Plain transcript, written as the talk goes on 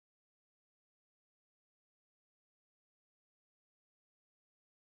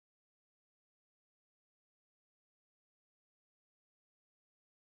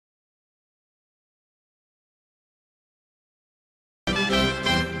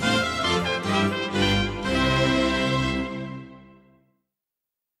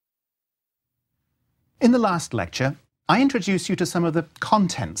In the last lecture, I introduced you to some of the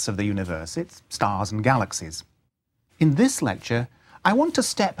contents of the universe, its stars and galaxies. In this lecture, I want to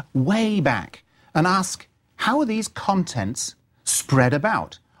step way back and ask, how are these contents spread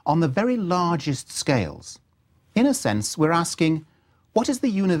about on the very largest scales? In a sense, we're asking, what is the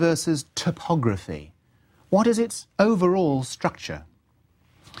universe's topography? What is its overall structure?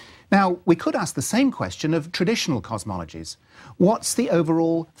 Now, we could ask the same question of traditional cosmologies. What's the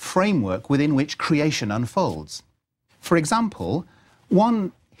overall framework within which creation unfolds? For example,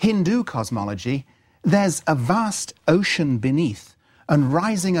 one Hindu cosmology, there's a vast ocean beneath, and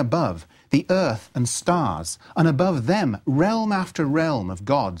rising above, the earth and stars, and above them, realm after realm of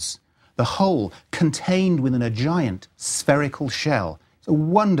gods, the whole contained within a giant spherical shell. It's a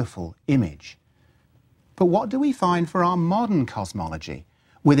wonderful image. But what do we find for our modern cosmology,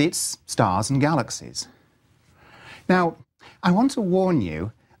 with its stars and galaxies? Now, I want to warn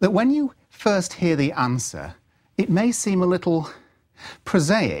you that when you first hear the answer, it may seem a little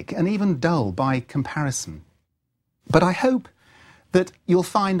prosaic and even dull by comparison. But I hope that you'll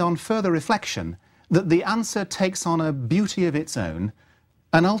find on further reflection that the answer takes on a beauty of its own,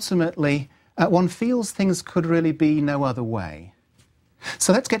 and ultimately one feels things could really be no other way.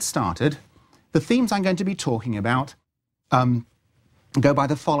 So let's get started. The themes I'm going to be talking about go by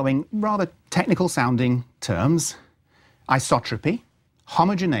the following rather technical sounding terms: isotropy,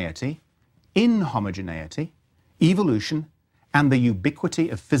 homogeneity, inhomogeneity, evolution, and the ubiquity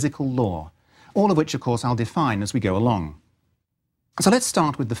of physical law, all of which, of course, I'll define as we go along. So let's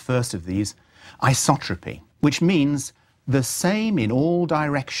start with the first of these, isotropy, which means the same in all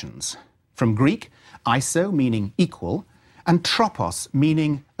directions. From Greek, iso meaning equal, and tropos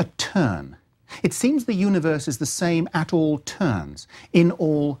meaning a turn. It seems the universe is the same at all turns, in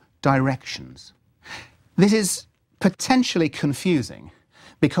all directions. This is potentially confusing,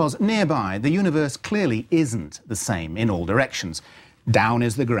 because nearby the universe clearly isn't the same in all directions. Down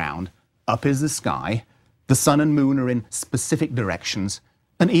is the ground, up is the sky, the sun and moon are in specific directions,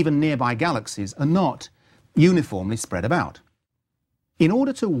 and even nearby galaxies are not uniformly spread about. In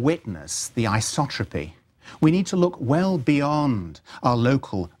order to witness the isotropy, we need to look well beyond our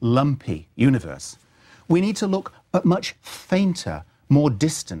local lumpy universe. We need to look at much fainter, more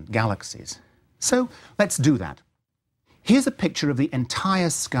distant galaxies. So let's do that. Here's a picture of the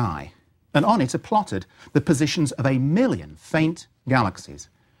entire sky, and on it are plotted the positions of 1 million faint galaxies.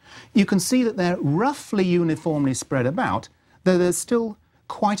 You can see that they're roughly uniformly spread about, though there's still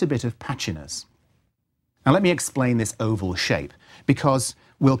quite a bit of patchiness. Now let me explain this oval shape, because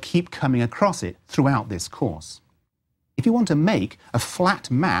we'll keep coming across it throughout this course. If you want to make a flat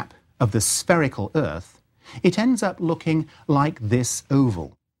map of the spherical Earth, it ends up looking like this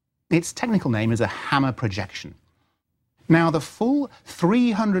oval. Its technical name is a hammer projection. Now, the full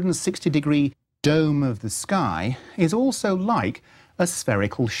 360-degree dome of the sky is also like a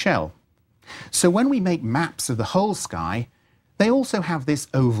spherical shell. So when we make maps of the whole sky, they also have this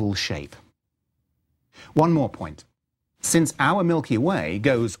oval shape. One more point. Since our Milky Way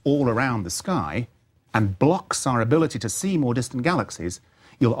goes all around the sky and blocks our ability to see more distant galaxies,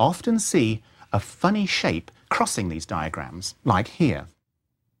 you'll often see a funny shape crossing these diagrams, like here.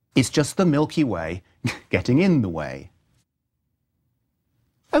 It's just the Milky Way getting in the way.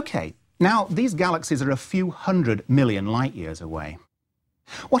 Okay, now these galaxies are a few 100 million light years away.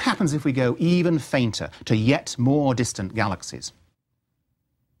 What happens if we go even fainter to yet more distant galaxies?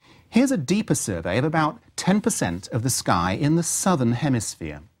 Here's a deeper survey of about 10% of the sky in the southern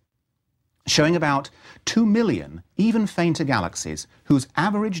hemisphere, showing about 2 million even fainter galaxies whose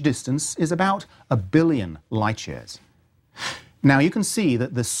average distance is about 1 billion light years. Now you can see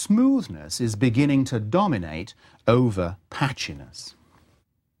that the smoothness is beginning to dominate over patchiness.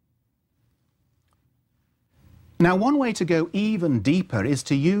 Now, one way to go even deeper is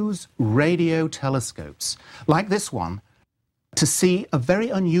to use radio telescopes, like this one, to see a very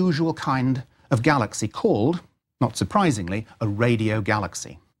unusual kind of galaxy called, not surprisingly, a radio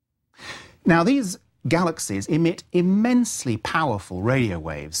galaxy. Now, these galaxies emit immensely powerful radio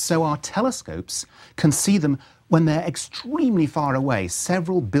waves, so our telescopes can see them when they're extremely far away,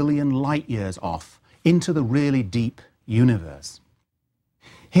 several billion light years off, into the really deep universe.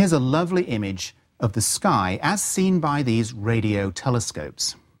 Here's a lovely image of the sky as seen by these radio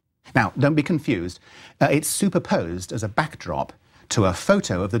telescopes. Now, don't be confused. It's superposed as a backdrop to a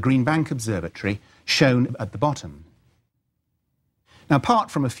photo of the Green Bank Observatory shown at the bottom. Now, apart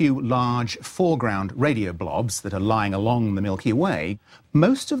from a few large foreground radio blobs that are lying along the Milky Way,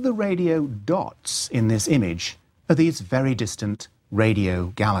 most of the radio dots in this image are these very distant radio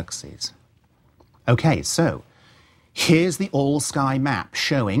galaxies. Okay, so here's the all-sky map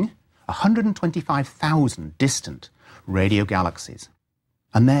showing 125,000 distant radio galaxies,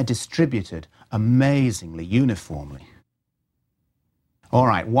 and they're distributed amazingly uniformly. All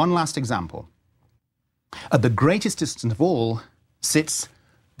right, one last example. At the greatest distance of all sits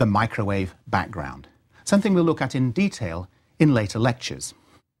the microwave background, something we'll look at in detail in later lectures.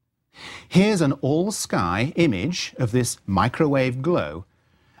 Here's an all-sky image of this microwave glow,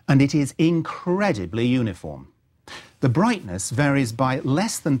 and it is incredibly uniform. The brightness varies by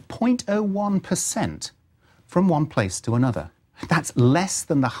less than 0.01% from one place to another. That's less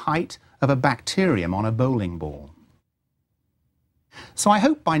than the height of a bacterium on a bowling ball. So I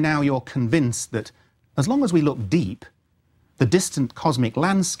hope by now you're convinced that as long as we look deep, the distant cosmic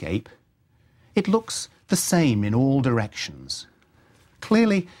landscape, it looks the same in all directions.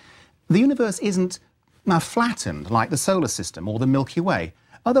 Clearly, the universe isn't flattened like the solar system or the Milky Way.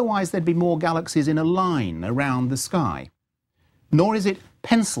 Otherwise, there'd be more galaxies in a line around the sky. Nor is it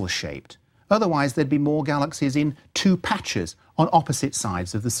pencil-shaped. Otherwise, there'd be more galaxies in two patches on opposite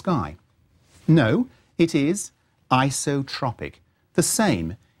sides of the sky. No, it is isotropic, the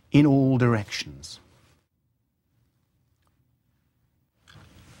same in all directions.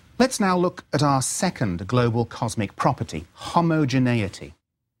 Let's now look at our second global cosmic property, homogeneity.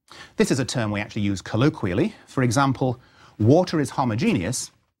 This is a term we actually use colloquially. For example, water is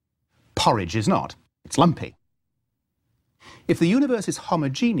homogeneous, porridge is not. It's lumpy. If the universe is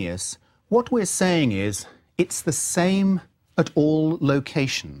homogeneous, what we're saying is it's the same at all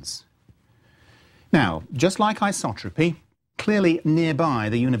locations. Now, just like isotropy, clearly nearby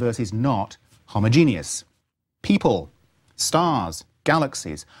the universe is not homogeneous. People, stars,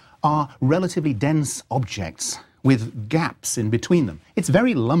 galaxies are relatively dense objects with gaps in between them. It's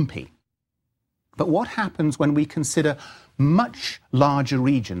very lumpy. But what happens when we consider much larger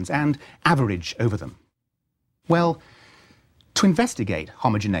regions and average over them? Well, to investigate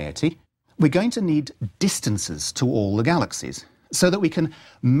homogeneity, we're going to need distances to all the galaxies so that we can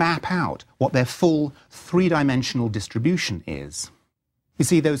map out what their full three-dimensional distribution is. You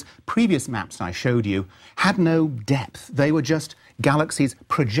see, those previous maps I showed you had no depth. They were just galaxies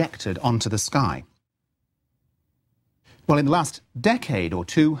projected onto the sky. Well, in the last decade or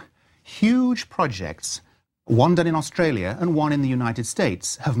two, huge projects, one done in Australia and one in the United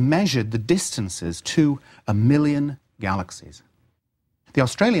States, have measured the distances to 1 million galaxies. The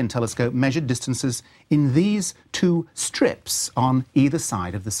Australian telescope measured distances in these two strips on either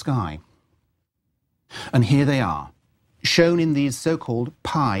side of the sky. And here they are, shown in these so-called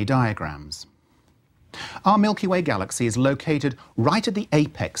pie diagrams. Our Milky Way galaxy is located right at the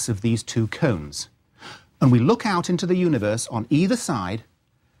apex of these two cones, and we look out into the universe on either side.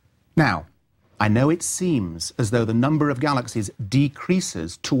 Now, I know it seems as though the number of galaxies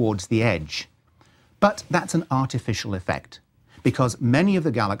decreases towards the edge, but that's an artificial effect, because many of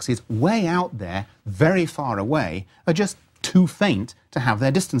the galaxies way out there, very far away, are just too faint to have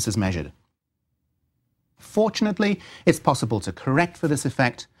their distances measured. Fortunately, it's possible to correct for this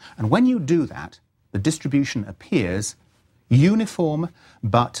effect, and when you do that, the distribution appears uniform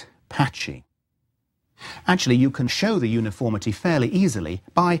but patchy. Actually, you can show the uniformity fairly easily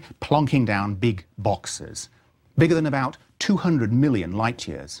by plonking down big boxes, bigger than about 200 million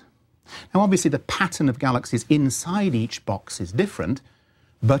light-years. Now, obviously, the pattern of galaxies inside each box is different,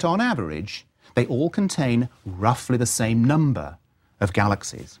 but on average, they all contain roughly the same number of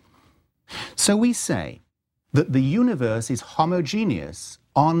galaxies. So we say that the universe is homogeneous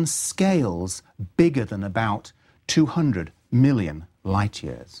on scales bigger than about 200 million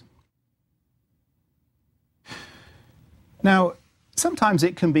light-years. Now, sometimes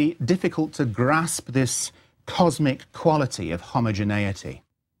it can be difficult to grasp this cosmic quality of homogeneity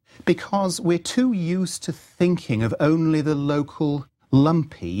because we're too used to thinking of only the local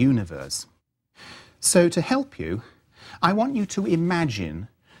lumpy universe. So to help you, I want you to imagine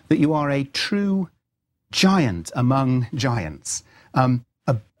that you are a true giant among giants,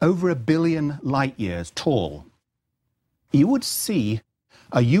 over 1 billion light-years tall. You would see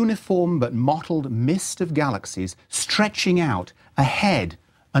a uniform but mottled mist of galaxies stretching out ahead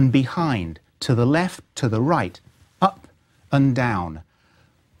and behind, to the left, to the right, up and down,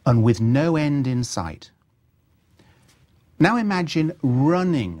 and with no end in sight. Now imagine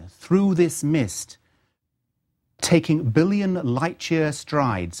running through this mist, taking billion light-year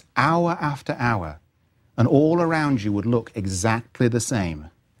strides, hour after hour, and all around you would look exactly the same.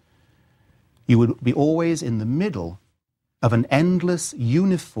 You would be always in the middle of an endless,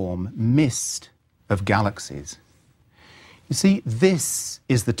 uniform mist of galaxies. You see, this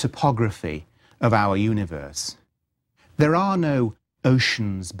is the topography of our universe. There are no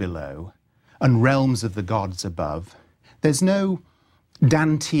oceans below and realms of the gods above. There's no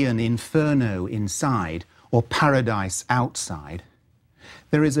Dantean inferno inside or paradise outside,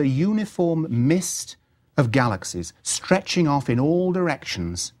 there is a uniform mist of galaxies stretching off in all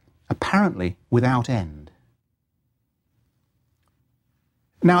directions, apparently without end.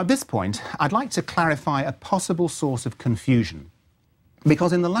 Now, at this point, I'd like to clarify a possible source of confusion,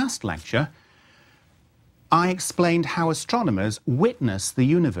 because in the last lecture, I explained how astronomers witness the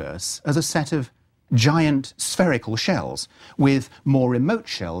universe as a set of giant spherical shells, with more remote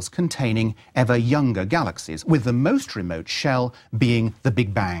shells containing ever younger galaxies, with the most remote shell being the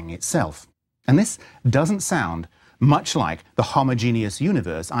Big Bang itself. And this doesn't sound much like the homogeneous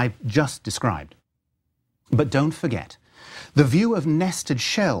universe I've just described. But don't forget, the view of nested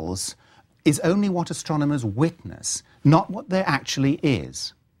shells is only what astronomers witness, not what there actually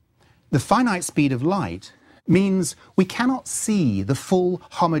is. The finite speed of light means we cannot see the full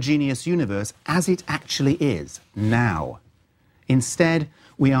homogeneous universe as it actually is now. Instead,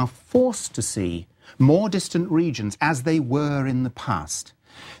 we are forced to see more distant regions as they were in the past.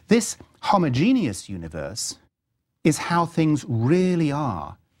 This homogeneous universe is how things really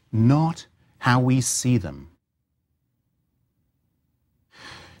are, not how we see them.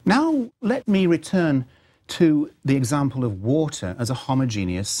 Now, let me return to the example of water as a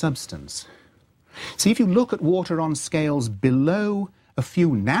homogeneous substance. See, if you look at water on scales below a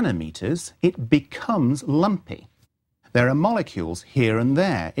few nanometers, it becomes lumpy. There are molecules here and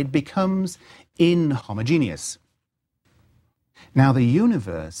there. It becomes inhomogeneous. Now, the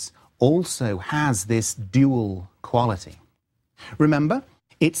universe also has this dual quality. Remember,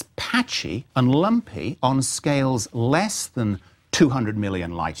 it's patchy and lumpy on scales less than 200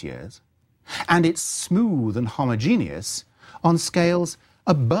 million light years, and it's smooth and homogeneous on scales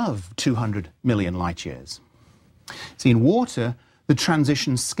above 200 million light years. See, in water, the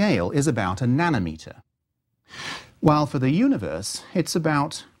transition scale is about a nanometer, while for the universe, it's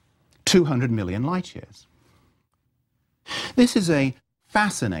about 200 million light years. This is a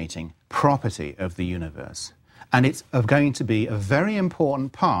fascinating property of the universe, and it's going to be a very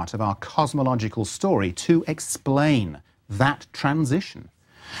important part of our cosmological story to explain that transition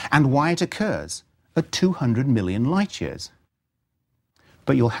and why it occurs at 200 million light years.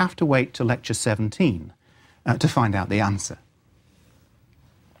 But you'll have to wait to lecture 17 to find out the answer.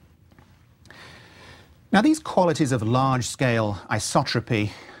 Now, these qualities of large-scale isotropy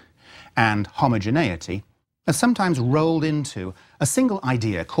and homogeneity are sometimes rolled into a single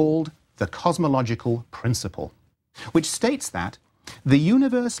idea called the cosmological principle, which states that the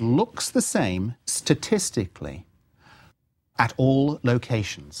universe looks the same statistically at all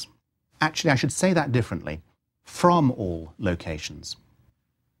locations. Actually, I should say that differently, from all locations,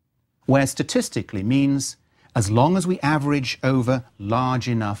 where statistically means as long as we average over large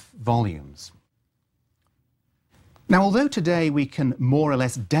enough volumes. Now, although today we can more or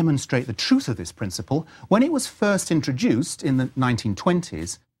less demonstrate the truth of this principle, when it was first introduced in the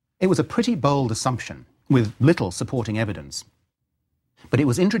 1920s, it was a pretty bold assumption with little supporting evidence. But it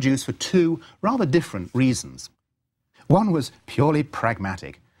was introduced for two rather different reasons. One was purely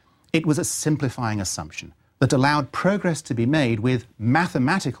pragmatic. It was a simplifying assumption that allowed progress to be made with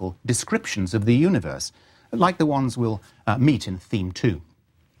mathematical descriptions of the universe, like the ones we'll meet in Theme 2.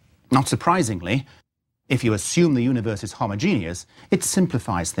 Not surprisingly, if you assume the universe is homogeneous, it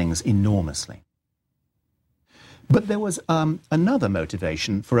simplifies things enormously. But there was another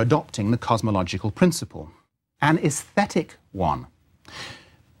motivation for adopting the cosmological principle, an aesthetic one.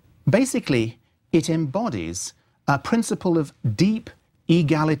 Basically, it embodies a principle of deep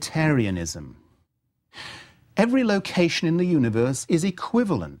egalitarianism. Every location in the universe is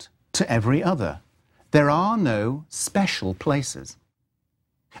equivalent to every other. There are no special places.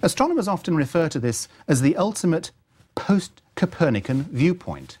 Astronomers often refer to this as the ultimate post-Copernican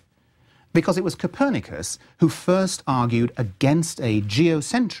viewpoint, because it was Copernicus who first argued against a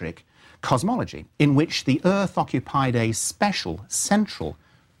geocentric cosmology, in which the Earth occupied a special central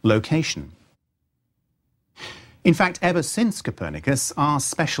location. In fact, ever since Copernicus, our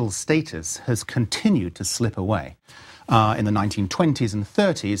special status has continued to slip away. In the 1920s and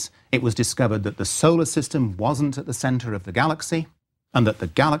 30s, it was discovered that the solar system wasn't at the center of the galaxy, and that the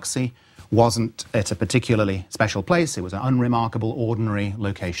galaxy wasn't at a particularly special place. It was an unremarkable, ordinary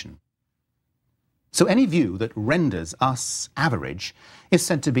location. So any view that renders us average is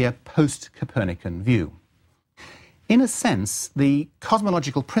said to be a post-Copernican view. In a sense, the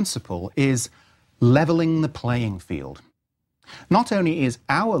cosmological principle is leveling the playing field. Not only is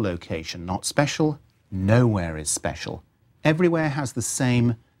our location not special, nowhere is special. Everywhere has the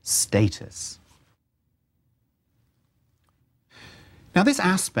same status. Now, this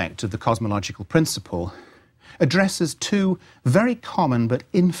aspect of the cosmological principle addresses two very common but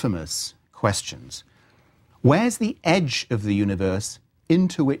infamous questions. Where's the edge of the universe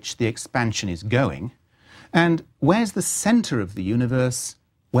into which the expansion is going? And where's the centre of the universe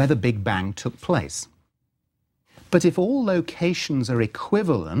where the Big Bang took place? But if all locations are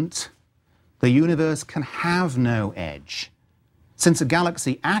equivalent, the universe can have no edge, since a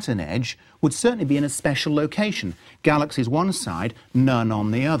galaxy at an edge would certainly be in a special location, galaxies one side, none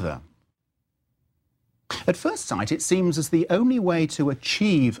on the other. At first sight, it seems as the only way to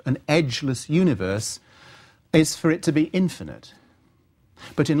achieve an edgeless universe is for it to be infinite.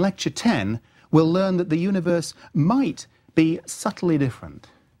 But in Lecture 10, we'll learn that the universe might be subtly different,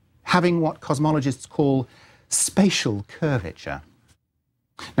 having what cosmologists call spatial curvature.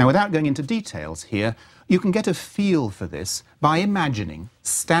 Now, without going into details here, you can get a feel for this by imagining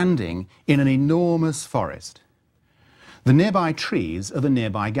standing in an enormous forest. The nearby trees are the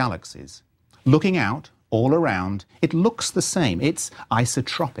nearby galaxies. Looking out, all around, it looks the same. It's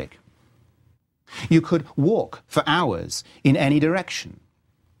isotropic. You could walk for hours in any direction,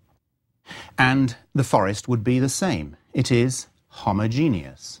 and the forest would be the same. It is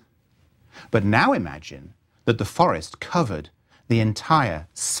homogeneous. But now imagine that the forest covered the entire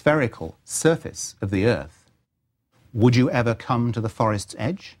spherical surface of the Earth. Would you ever come to the forest's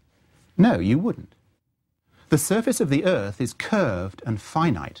edge? No, you wouldn't. The surface of the Earth is curved and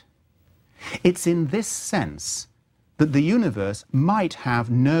finite. It's in this sense that the universe might have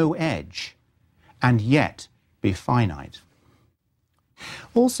no edge and yet be finite.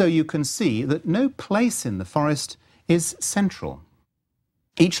 Also, you can see that no place in the forest is central.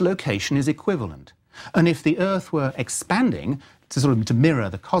 Each location is equivalent. And if the Earth were expanding to mirror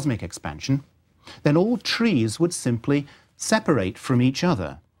the cosmic expansion, then all trees would simply separate from each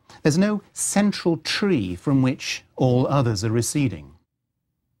other. There's no central tree from which all others are receding.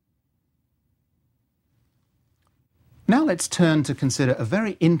 Now let's turn to consider a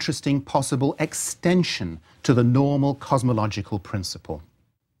very interesting possible extension to the normal cosmological principle.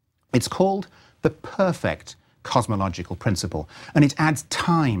 It's called the perfect cosmological principle, and it adds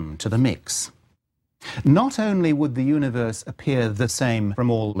time to the mix. Not only would the universe appear the same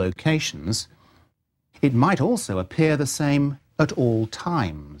from all locations, it might also appear the same at all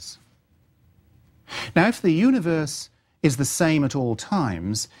times. Now, if the universe is the same at all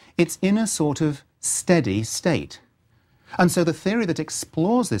times, it's in a sort of steady state. And so the theory that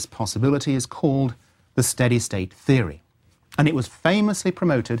explores this possibility is called the steady state theory. And it was famously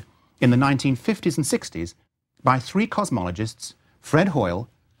promoted in the 1950s and 60s by three cosmologists, Fred Hoyle,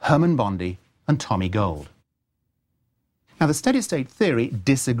 Hermann Bondi, and Tommy Gold. Now, the steady state theory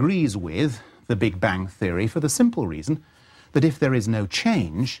disagrees with the Big Bang theory for the simple reason that if there is no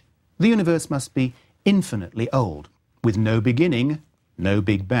change, the universe must be infinitely old, with no beginning, no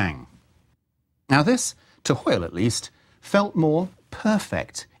Big Bang. Now, this, to Hoyle at least, felt more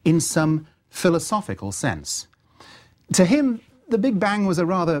perfect in some philosophical sense. To him, the Big Bang was a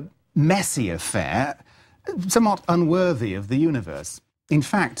rather messy affair, somewhat unworthy of the universe. In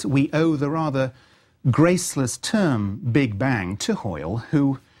fact, we owe the rather graceless term Big Bang to Hoyle,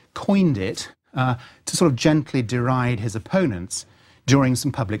 who coined it to sort of gently deride his opponents during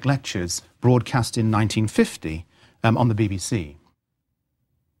some public lectures broadcast in 1950 on the BBC.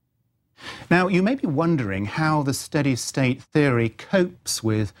 Now, you may be wondering how the steady-state theory copes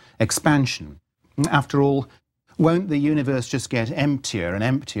with expansion. After all, won't the universe just get emptier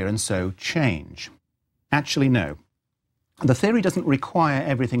and so change? Actually, no. The theory doesn't require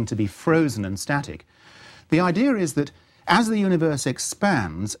everything to be frozen and static. The idea is that as the universe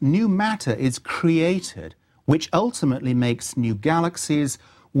expands, new matter is created, which ultimately makes new galaxies,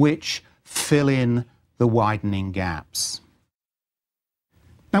 which fill in the widening gaps.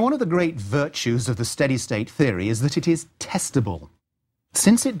 Now, one of the great virtues of the steady-state theory is that it is testable.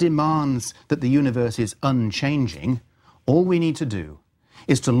 Since it demands that the universe is unchanging, all we need to do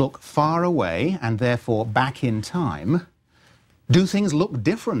is to look far away and therefore back in time. Do things look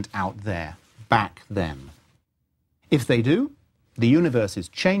different out there back then? If they do, the universe is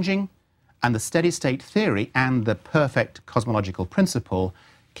changing, and the steady-state theory and the perfect cosmological principle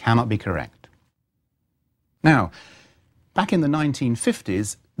cannot be correct. Now, back in the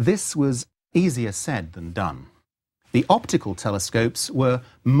 1950s, this was easier said than done. The optical telescopes were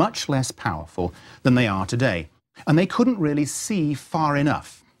much less powerful than they are today, and they couldn't really see far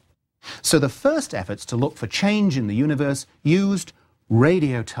enough. So the first efforts to look for change in the universe used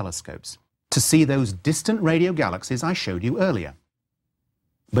radio telescopes to see those distant radio galaxies I showed you earlier.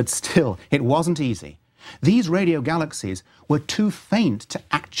 But still, it wasn't easy. These radio galaxies were too faint to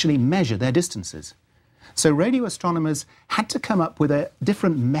actually measure their distances. So radio astronomers had to come up with a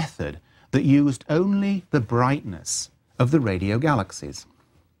different method that used only the brightness of the radio galaxies.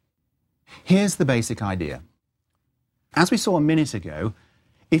 Here's the basic idea. As we saw a minute ago,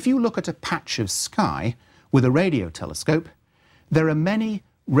 if you look at a patch of sky with a radio telescope, there are many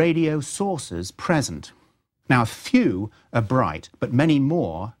radio sources present. Now, few are bright, but many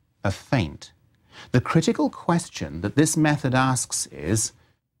more are faint. The critical question that this method asks is,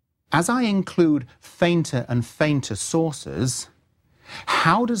 as I include fainter and fainter sources,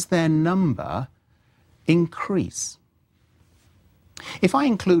 how does their number increase? If I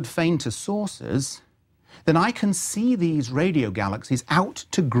include fainter sources, then I can see these radio galaxies out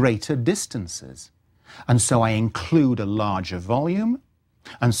to greater distances. And so I include a larger volume,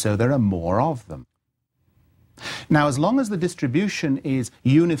 and so there are more of them. Now, as long as the distribution is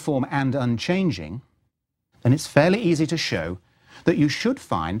uniform and unchanging, then it's fairly easy to show that you should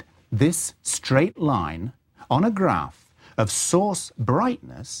find this straight line on a graph of source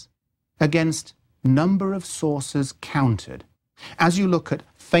brightness against number of sources counted. As you look at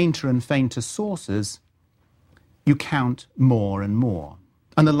fainter and fainter sources, you count more and more.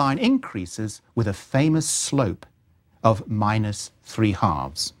 And the line increases with a famous slope of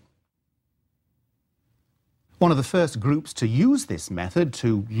 -3/2. One of the first groups to use this method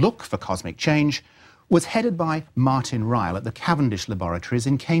to look for cosmic change was headed by Martin Ryle at the Cavendish Laboratories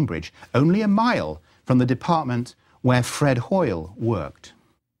in Cambridge, only a mile from the department where Fred Hoyle worked.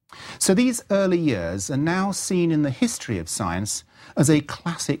 So these early years are now seen in the history of science as a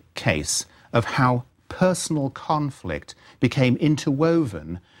classic case of how personal conflict became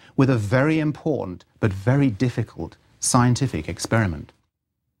interwoven with a very important but very difficult scientific experiment.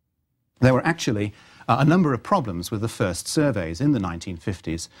 There were actually a number of problems with the first surveys in the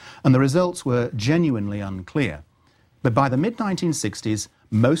 1950s, and the results were genuinely unclear. But by the mid-1960s,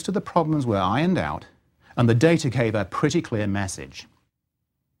 most of the problems were ironed out, and the data gave a pretty clear message.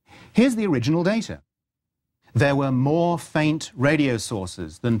 Here's the original data. There were more faint radio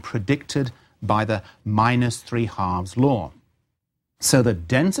sources than predicted by the -3/2 law. So the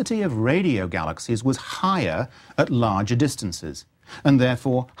density of radio galaxies was higher at larger distances, and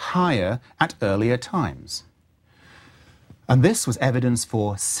therefore higher at earlier times. And this was evidence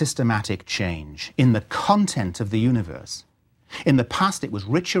for systematic change in the content of the universe. In the past, it was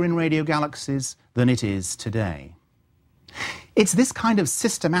richer in radio galaxies than it is today. It's this kind of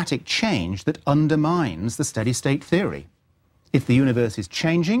systematic change that undermines the steady-state theory. If the universe is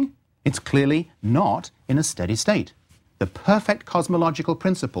changing, it's clearly not in a steady state. The perfect cosmological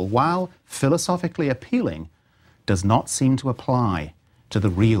principle, while philosophically appealing, does not seem to apply to the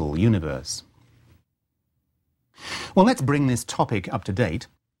real universe. Well, let's bring this topic up to date.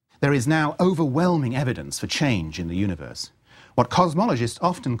 There is now overwhelming evidence for change in the universe, what cosmologists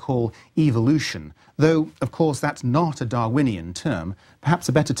often call evolution, though, of course, that's not a Darwinian term. Perhaps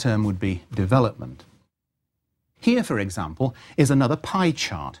a better term would be development. Here, for example, is another pie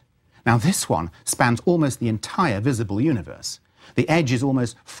chart. Now, this one spans almost the entire visible universe. The edge is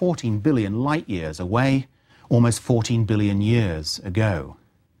almost 14 billion light-years away, almost 14 billion years ago.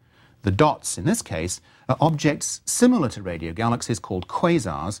 The dots, in this case, are objects similar to radio galaxies called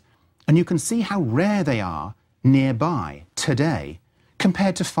quasars, and you can see how rare they are nearby today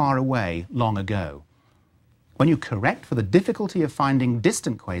compared to far away long ago. When you correct for the difficulty of finding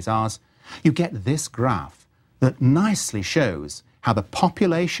distant quasars, you get this graph that nicely shows how the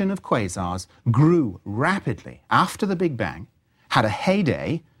population of quasars grew rapidly after the Big Bang, had a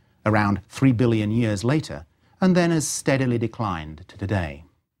heyday around 3 billion years later, and then has steadily declined to today.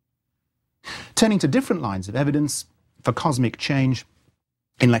 Turning to different lines of evidence for cosmic change,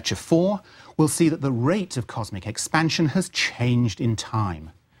 in Lecture 4, we'll see that the rate of cosmic expansion has changed in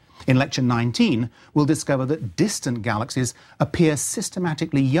time. In Lecture 19, we'll discover that distant galaxies appear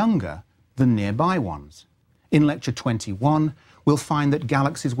systematically younger than nearby ones. In Lecture 21, we'll find that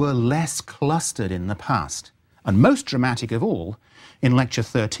galaxies were less clustered in the past. And most dramatic of all, in Lecture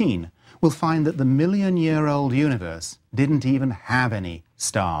 13, we'll find that the million-year-old universe didn't even have any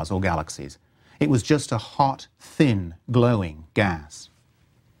stars or galaxies. It was just a hot, thin, glowing gas.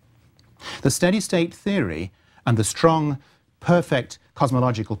 The steady-state theory and the strong, perfect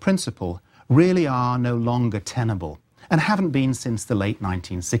cosmological principle really are no longer tenable and haven't been since the late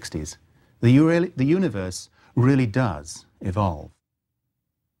 1960s. The universe really does evolve.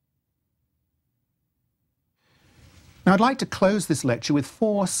 Now, I'd like to close this lecture with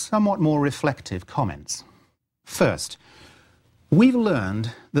 4 somewhat more reflective comments. First, we've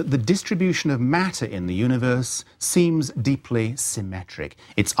learned that the distribution of matter in the universe seems deeply symmetric.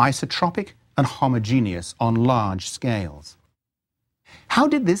 It's isotropic and homogeneous on large scales. How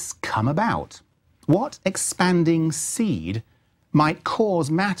did this come about? What expanding seed might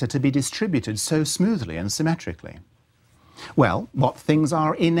cause matter to be distributed so smoothly and symmetrically? Well, what things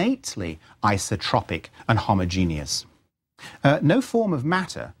are innately isotropic and homogeneous? No form of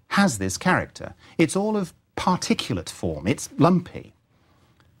matter has this character. It's all of particulate form. It's lumpy.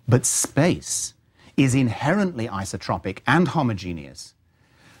 But space is inherently isotropic and homogeneous.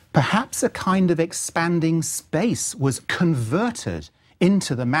 Perhaps a kind of expanding space was converted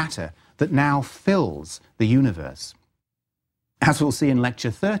into the matter that now fills the universe. As we'll see in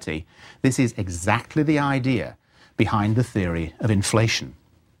Lecture 30, this is exactly the idea behind the theory of inflation.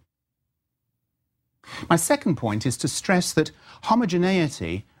 My second point is to stress that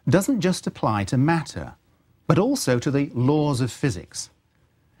homogeneity doesn't just apply to matter, but also to the laws of physics.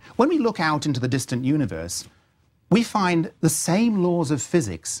 When we look out into the distant universe, we find the same laws of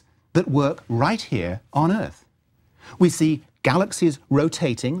physics that work right here on Earth. We see galaxies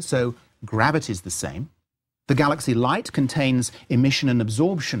rotating, so gravity is the same. The galaxy light contains emission and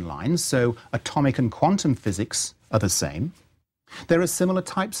absorption lines, so atomic and quantum physics are the same. There are similar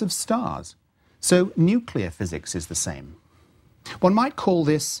types of stars, so nuclear physics is the same. One might call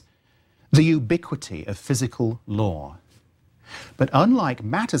this the ubiquity of physical law. But unlike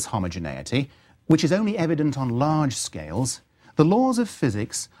matter's homogeneity, which is only evident on large scales, the laws of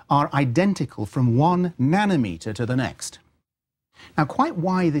physics are identical from 1 nanometer to the next. Now, quite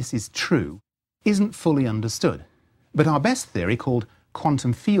why this is true isn't fully understood, but our best theory, called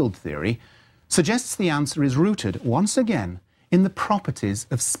quantum field theory, suggests the answer is rooted, once again, in the properties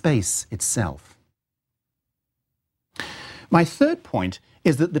of space itself. My third point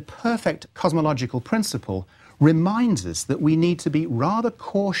is that the perfect cosmological principle reminds us that we need to be rather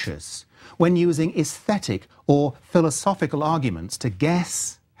cautious when using aesthetic or philosophical arguments to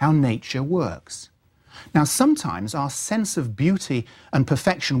guess how nature works. Now, sometimes our sense of beauty and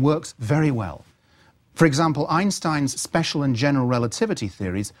perfection works very well. For example, Einstein's special and general relativity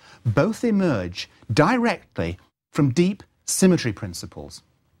theories both emerge directly from deep symmetry principles.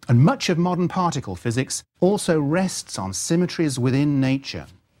 And much of modern particle physics also rests on symmetries within nature.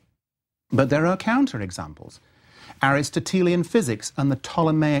 But there are counterexamples. Aristotelian physics and the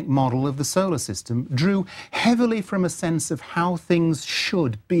Ptolemaic model of the solar system drew heavily from a sense of how things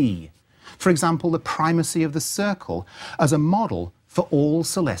should be. For example, the primacy of the circle as a model for all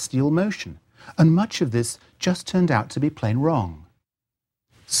celestial motion. And much of this just turned out to be plain wrong.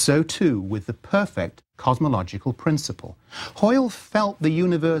 So too with the perfect cosmological principle. Hoyle felt the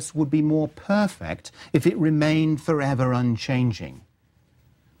universe would be more perfect if it remained forever unchanging.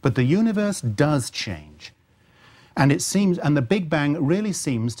 But the universe does change. And the Big Bang really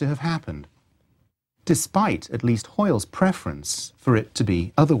seems to have happened, despite at least Hoyle's preference for it to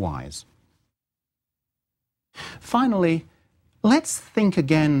be otherwise. Finally, let's think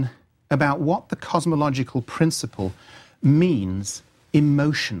again about what the cosmological principle means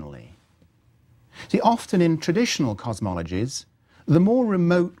emotionally. See, often in traditional cosmologies, the more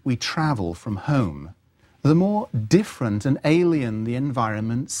remote we travel from home, the more different and alien the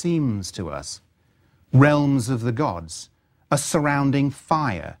environment seems to us. Realms of the gods, a surrounding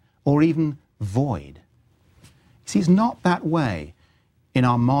fire, or even void. See, it's not that way in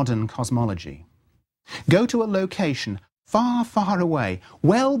our modern cosmology. Go to a location far, far away,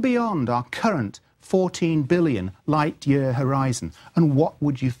 well beyond our current 14 billion light-year horizon, and what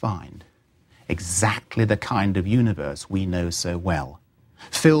would you find? Exactly the kind of universe we know so well,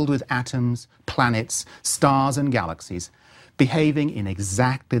 filled with atoms, planets, stars and galaxies, behaving in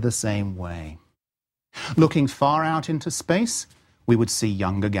exactly the same way. Looking far out into space, we would see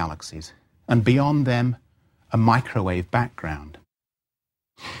younger galaxies, and beyond them, a microwave background.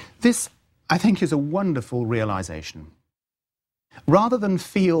 This, I think, is a wonderful realization. Rather than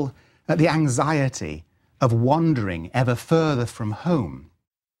feel the anxiety of wandering ever further from home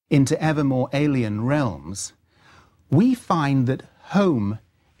into ever more alien realms, we find that home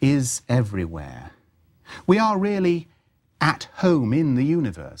is everywhere. We are really at home in the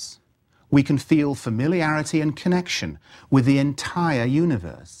universe. We can feel familiarity and connection with the entire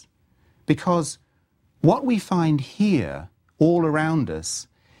universe, because what we find here, all around us,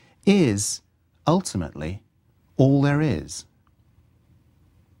 is ultimately all there is.